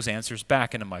speak those answers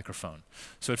back in a microphone.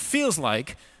 So it feels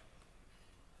like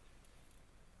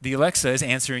the Alexa is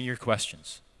answering your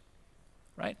questions,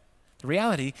 right? The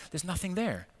reality, there's nothing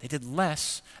there. They did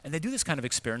less, and they do this kind of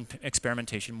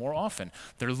experimentation more often.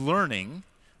 They're learning,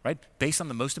 right, based on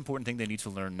the most important thing they need to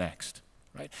learn next,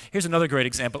 right? Here's another great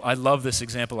example. I love this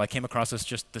example. I came across this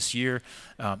just this year.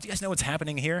 Do you guys know what's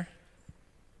happening here?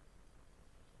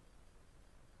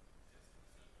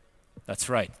 That's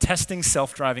right, testing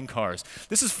self-driving cars.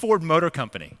 This is Ford Motor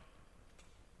Company.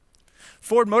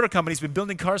 Ford Motor Company's been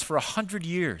building cars for 100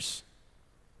 years,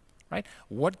 right?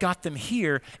 What got them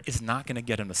here is not going to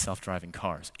get them to self-driving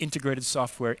cars. Integrated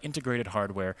software, integrated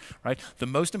hardware, right? The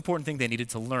most important thing they needed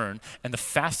to learn, and the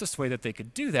fastest way that they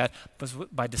could do that was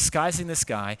by disguising this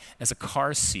guy as a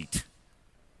car seat.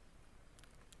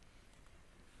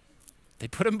 They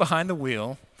put him behind the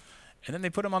wheel, and then they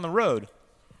put him on the road.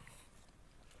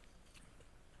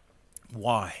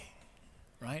 Why,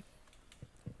 right?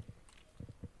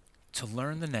 To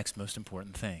learn the next most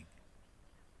important thing,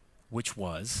 which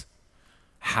was,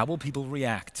 how will people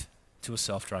react to a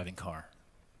self-driving car?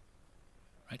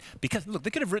 Right? Because, look, they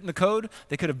could have written the code,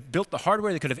 they could have built the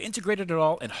hardware, they could have integrated it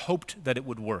all and hoped that it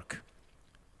would work.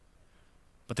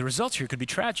 But the results here could be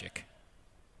tragic.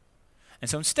 And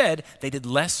so instead, they did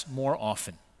less more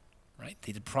often. Right?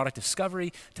 They did product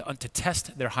discovery to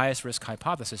test their highest risk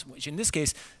hypothesis, which in this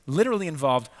case literally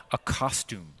involved a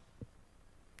costume.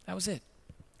 That was it.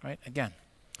 Right? Again.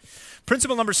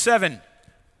 Principle number 7,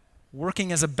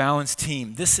 working as a balanced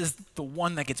team. This is the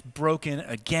one that gets broken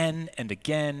again and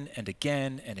again and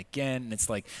again and again. And it's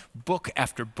like book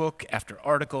after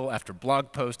article, after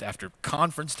blog post, after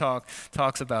conference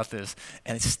talks about this.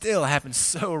 And it still happens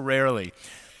so rarely.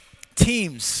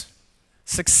 Teams.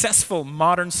 Successful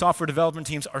modern software development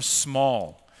teams are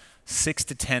small, 6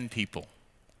 to 10 people.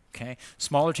 Okay?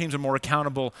 Smaller teams are more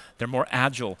accountable, they're more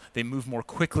agile, they move more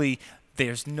quickly,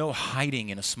 there's no hiding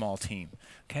in a small team.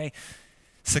 Okay?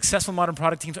 Successful modern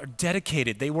product teams are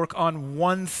dedicated, they work on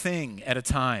one thing at a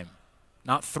time,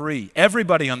 not 3.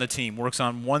 Everybody on the team works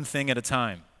on one thing at a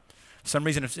time. For some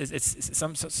reason,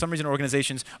 some reason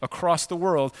organizations across the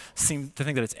world seem to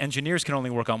think that engineers can only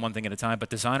work on one thing at a time,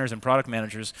 but designers and product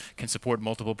managers can support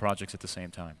multiple projects at the same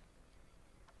time.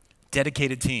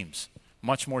 Dedicated teams,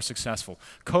 much more successful.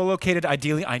 Co-located,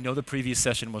 ideally, I know the previous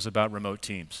session was about remote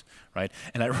teams, right?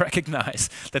 And I recognize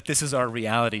that this is our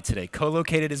reality today.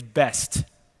 Co-located is best.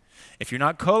 If you're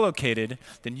not co-located,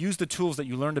 then use the tools that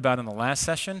you learned about in the last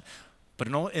session. But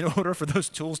in order for those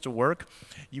tools to work,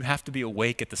 you have to be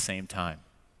awake at the same time,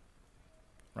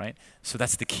 right? So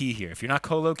that's the key here. If you're not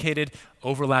co-located,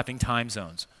 overlapping time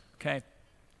zones, okay?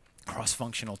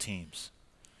 Cross-functional teams,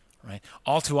 right?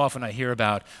 All too often I hear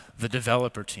about the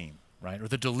developer team, right? Or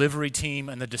the delivery team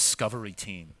and the discovery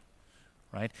team,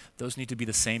 right? Those need to be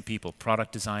the same people,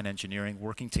 product design, engineering,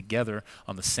 working together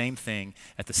on the same thing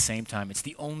at the same time. It's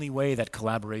the only way that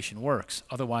collaboration works.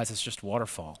 Otherwise, it's just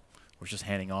waterfall. We're just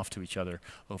handing off to each other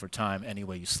over time any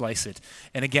way you slice it.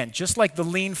 And again, just like the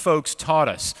lean folks taught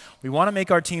us, we want to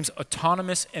make our teams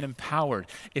autonomous and empowered.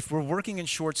 If we're working in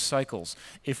short cycles,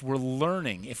 if we're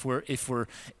learning, if we're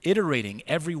iterating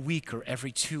every week or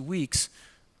every 2 weeks,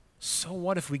 so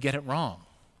what if we get it wrong?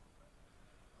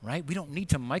 Right? We don't need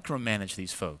to micromanage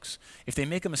these folks. If they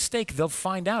make a mistake, they'll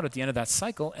find out at the end of that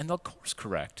cycle and they'll course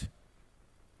correct.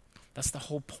 That's the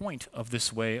whole point of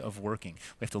this way of working.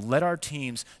 We have to let our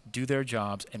teams do their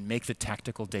jobs and make the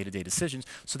tactical day-to-day decisions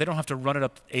so they don't have to run it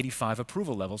up 85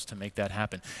 approval levels to make that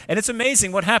happen. And it's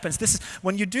amazing what happens.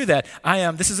 When you do that,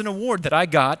 this is an award that I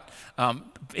got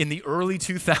in the early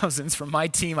 2000s from my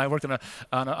team. I worked on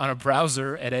a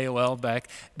browser at AOL back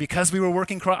because we were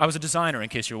working. I was a designer, in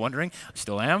case you're wondering. I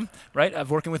still am, right? I'm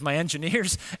working with my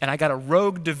engineers, and I got a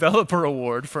Rogue Developer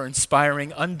Award for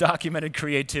inspiring undocumented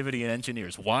creativity in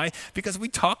engineers. Why? Because we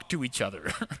talked to each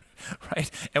other, right?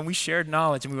 And we shared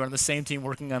knowledge, and we were on the same team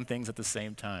working on things at the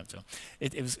same time. So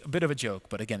it was a bit of a joke,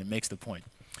 but again, it makes the point.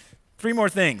 3 more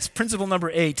things. Principle number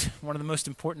 8, one of the most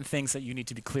important things that you need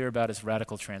to be clear about is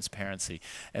radical transparency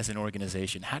as an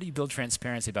organization. How do you build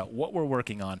transparency about what we're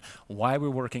working on, why we're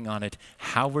working on it,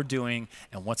 how we're doing,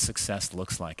 and what success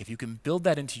looks like? If you can build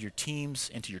that into your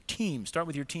teams, start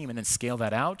with your team and then scale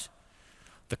that out,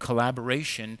 the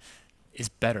collaboration is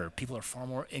better. People are far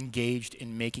more engaged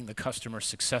in making the customer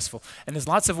successful. And there's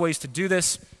lots of ways to do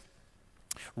this.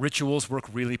 Rituals work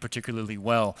really particularly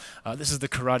well. This is the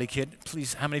Karate Kid.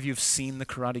 Please, how many of you have seen the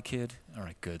Karate Kid? All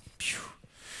right, good. Phew.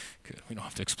 Good. We don't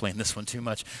have to explain this one too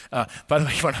much. By the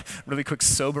way, you want a really quick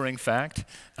sobering fact?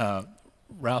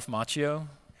 Ralph Macchio,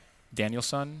 Daniel's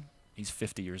son, he's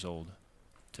 50 years old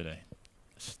today.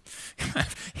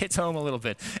 Hits home a little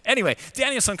bit. Anyway,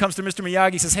 Daniel's son comes to Mr.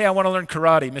 Miyagi, says, hey, I want to learn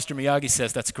karate. Mr. Miyagi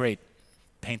says, that's great.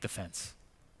 Paint the fence.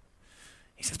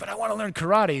 He says, but I want to learn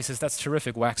karate. He says, that's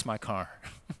terrific. Wax my car.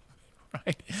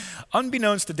 Right?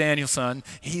 Unbeknownst to Daniel's son,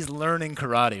 he's learning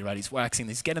karate, right? He's waxing,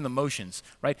 he's getting the motions,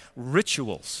 right?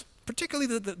 Rituals,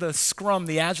 particularly the Scrum,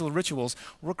 the Agile rituals,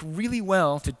 work really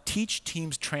well to teach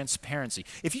teams transparency.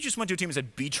 If you just went to a team and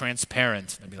said, be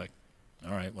transparent, they'd be like,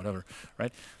 all right, whatever,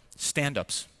 right?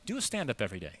 Stand-ups. Do a stand-up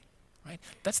every day, right?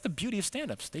 That's the beauty of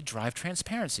stand-ups. They drive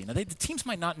transparency. Now, the teams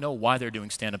might not know why they're doing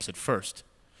stand-ups at first,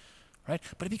 right?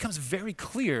 But it becomes very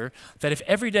clear that if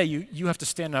every day you have to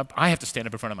stand up, I have to stand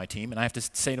up in front of my team, and I have to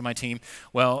say to my team,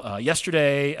 well,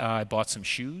 yesterday I bought some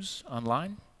shoes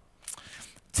online.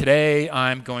 Today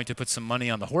I'm going to put some money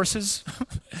on the horses,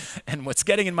 and what's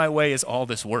getting in my way is all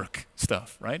this work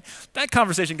stuff, right? That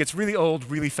conversation gets really old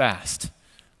really fast.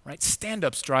 Right?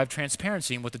 Stand-ups drive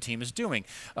transparency in what the team is doing.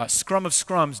 Scrum of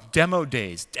Scrums, demo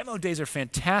days. Demo days are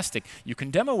fantastic. You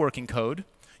can demo working code.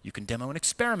 You can demo an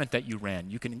experiment that you ran.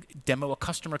 You can demo a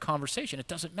customer conversation. It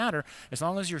doesn't matter as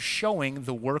long as you're showing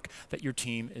the work that your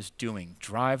team is doing.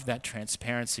 Drive that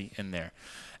transparency in there.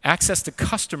 Access to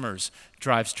customers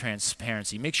drives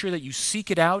transparency. Make sure that you seek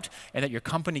it out and that your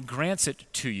company grants it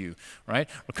to you, right?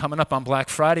 We're coming up on Black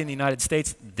Friday in the United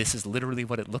States. This is literally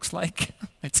what it looks like.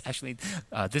 It's actually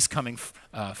this coming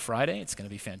Friday. It's going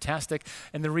to be fantastic.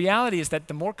 And the reality is that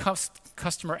the more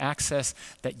customer access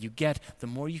that you get, the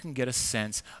more you can get a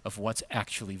sense of what's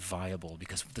actually viable,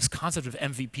 because this concept of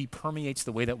MVP permeates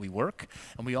the way that we work,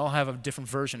 and we all have a different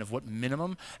version of what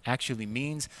minimum actually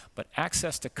means, but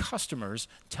access to customers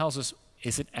tells us,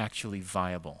 is it actually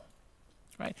viable,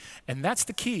 right? And that's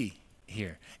the key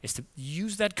here, is to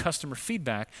use that customer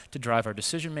feedback to drive our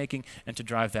decision making and to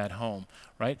drive that home,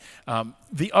 right?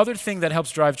 The other thing that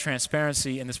helps drive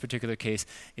transparency in this particular case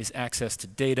is access to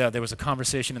data. There was a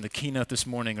conversation in the keynote this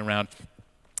morning around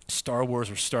Star Wars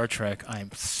or Star Trek. I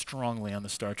am strongly on the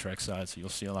Star Trek side, so you'll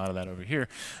see a lot of that over here.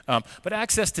 But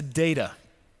access to data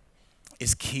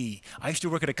is key. I used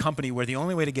to work at a company where the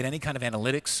only way to get any kind of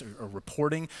analytics or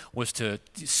reporting was to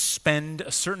spend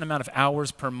a certain amount of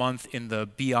hours per month in the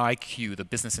BI queue, the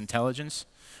business intelligence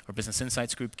or business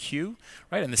insights group queue,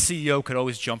 right? And the CEO could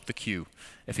always jump the queue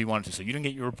if he wanted to. So you didn't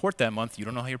get your report that month, you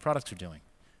don't know how your products are doing,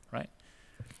 right?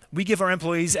 We give our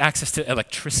employees access to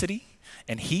electricity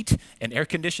and heat and air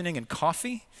conditioning and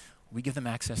coffee. We give them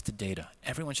access to data.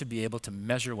 Everyone should be able to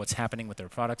measure what's happening with their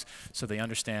products so they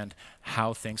understand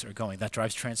how things are going. That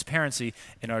drives transparency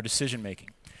in our decision making.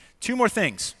 2 more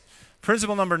things.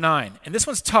 Principle number 9, and this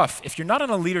one's tough. If you're not in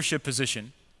a leadership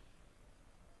position,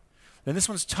 then this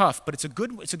one's tough, but it's a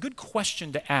good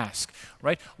question to ask,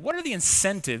 right? What are the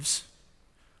incentives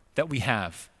that we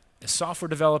have as software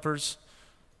developers,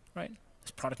 right?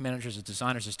 As product managers, as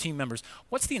designers, as team members?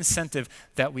 What's the incentive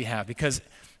that we have? Because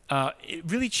it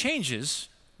really changes,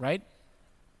 right,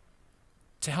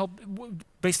 to help,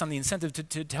 based on the incentive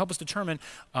to help us determine,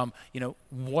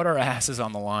 what our ass is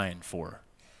on the line for,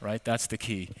 right? That's the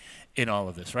key in all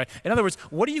of this, right? In other words,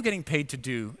 what are you getting paid to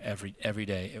do every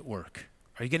day at work?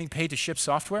 Are you getting paid to ship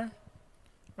software,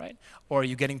 right? Or are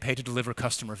you getting paid to deliver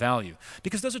customer value?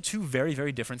 Because those are 2 very,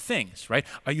 very different things, right?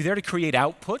 Are you there to create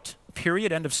output,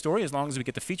 period, end of story, as long as we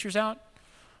get the features out?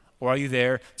 Or are you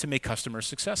there to make customers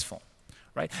successful?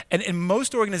 Right? And in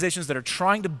most organizations that are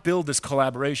trying to build this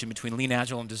collaboration between Lean,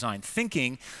 Agile, and design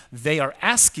thinking, they are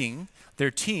asking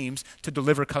their teams to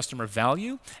deliver customer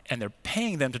value, and they're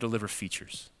paying them to deliver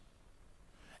features.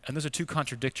 And those are 2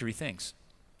 contradictory things.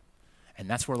 And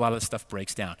that's where a lot of this stuff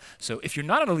breaks down. So if you're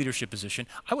not in a leadership position,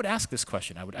 I would ask this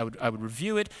question. I would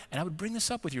review it, and I would bring this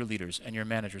up with your leaders and your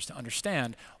managers to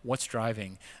understand what's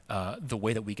driving the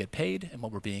way that we get paid and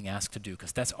what we're being asked to do,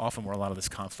 because that's often where a lot of this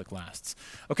conflict lasts.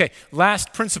 Okay,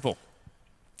 last principle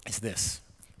is this.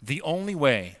 The only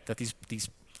way that these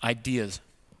ideas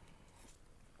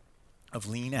of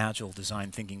Lean, Agile,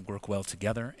 design thinking work well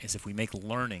together is if we make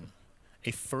learning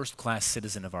a first-class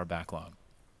citizen of our backlog.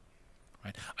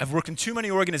 Right? I've worked in too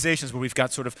many organizations where we've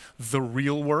got sort of the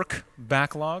real work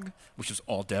backlog, which is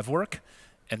all dev work,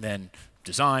 and then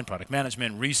design, product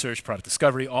management, research, product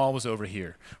discovery, all was over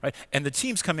here. Right? And the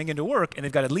team's coming into work, and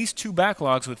they've got at least 2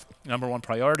 backlogs with number 1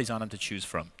 priorities on them to choose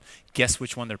from. Guess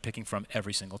which one they're picking from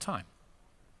every single time?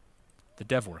 The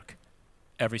dev work,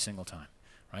 every single time.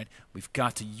 Right? We've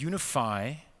got to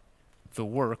unify the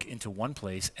work into one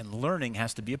place, and learning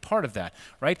has to be a part of that,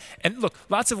 right? And look,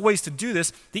 lots of ways to do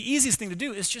this. The easiest thing to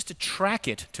do is just to track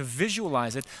it, to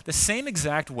visualize it the same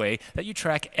exact way that you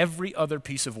track every other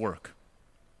piece of work,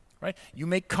 right? You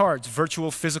make cards,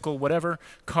 virtual, physical, whatever,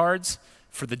 cards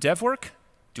for the dev work,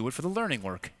 do it for the learning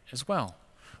work as well.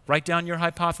 Write down your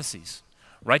hypotheses.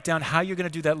 Write down how you're going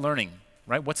to do that learning.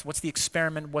 Right? What's the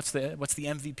experiment? What's the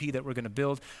MVP that we're going to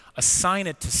build? Assign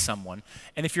it to someone.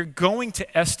 And if you're going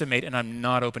to estimate, and I'm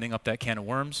not opening up that can of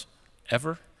worms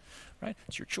ever, right?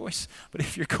 It's your choice. But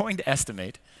if you're going to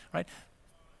estimate, right,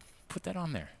 put that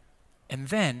on there. And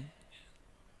then,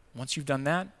 once you've done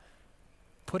that,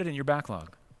 put it in your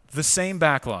backlog. The same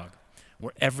backlog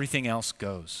where everything else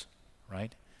goes,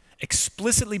 right?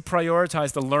 Explicitly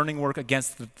prioritize the learning work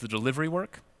against the delivery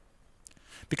work.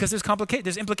 Because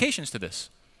there's implications to this,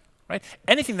 right?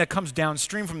 Anything that comes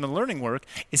downstream from the learning work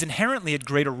is inherently at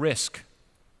greater risk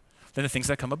than the things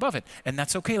that come above it. And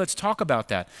that's okay, let's talk about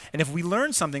that. And if we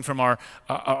learn something from our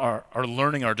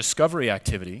learning, our discovery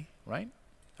activity, right?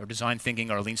 Our design thinking,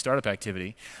 our lean startup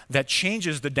activity, that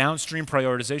changes the downstream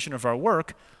prioritization of our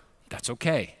work, that's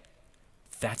okay.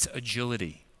 That's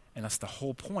agility. And that's the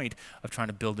whole point of trying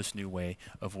to build this new way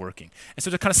of working. And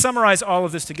so to kind of summarize all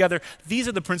of this together, these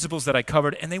are the principles that I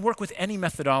covered, and they work with any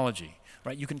methodology,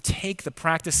 right? You can take the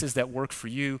practices that work for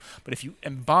you, but if you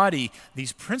embody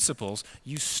these principles,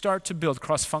 you start to build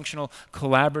cross-functional,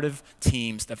 collaborative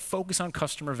teams that focus on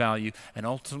customer value and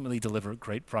ultimately deliver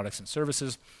great products and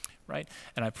services, right?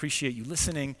 And I appreciate you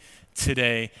listening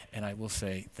today, and I will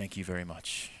say thank you very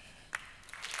much.